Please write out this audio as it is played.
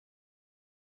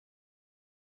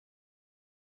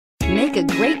Make a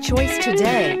great choice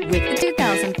today with the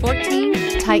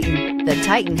 2014 Titan. The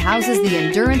Titan houses the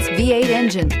Endurance V8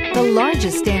 engine, the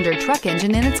largest standard truck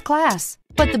engine in its class.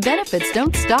 But the benefits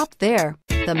don't stop there.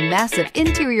 The massive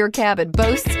interior cabin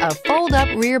boasts a fold-up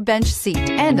rear bench seat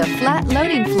and a flat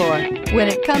loading floor. When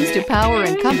it comes to power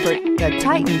and comfort, the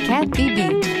Titan can't be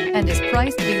beat and is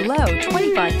priced below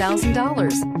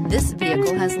 $25,000. This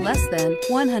vehicle has less than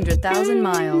 100,000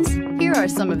 miles. Here are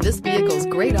some of this vehicle's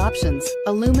great options: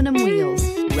 aluminum wheels,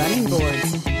 running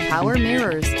boards, power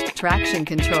mirrors, traction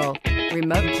control,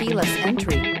 remote keyless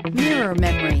entry, mirror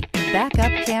memory,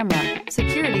 backup camera,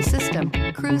 security system,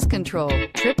 cruise control,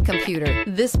 trip computer.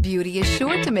 This beauty is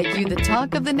sure to make you the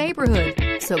talk of the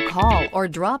neighborhood. So call or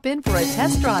drop in for a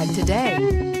test drive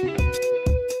today.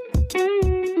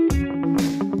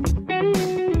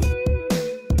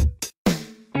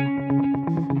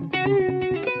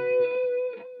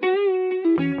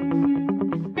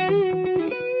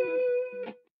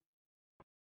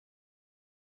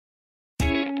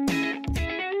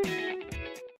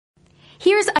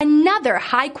 Here's another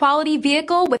high-quality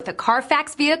vehicle with the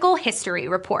Carfax Vehicle History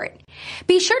Report.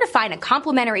 Be sure to find a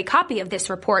complimentary copy of this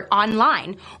report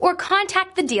online or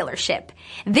contact the dealership.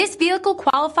 This vehicle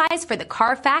qualifies for the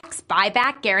Carfax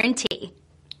Buyback Guarantee.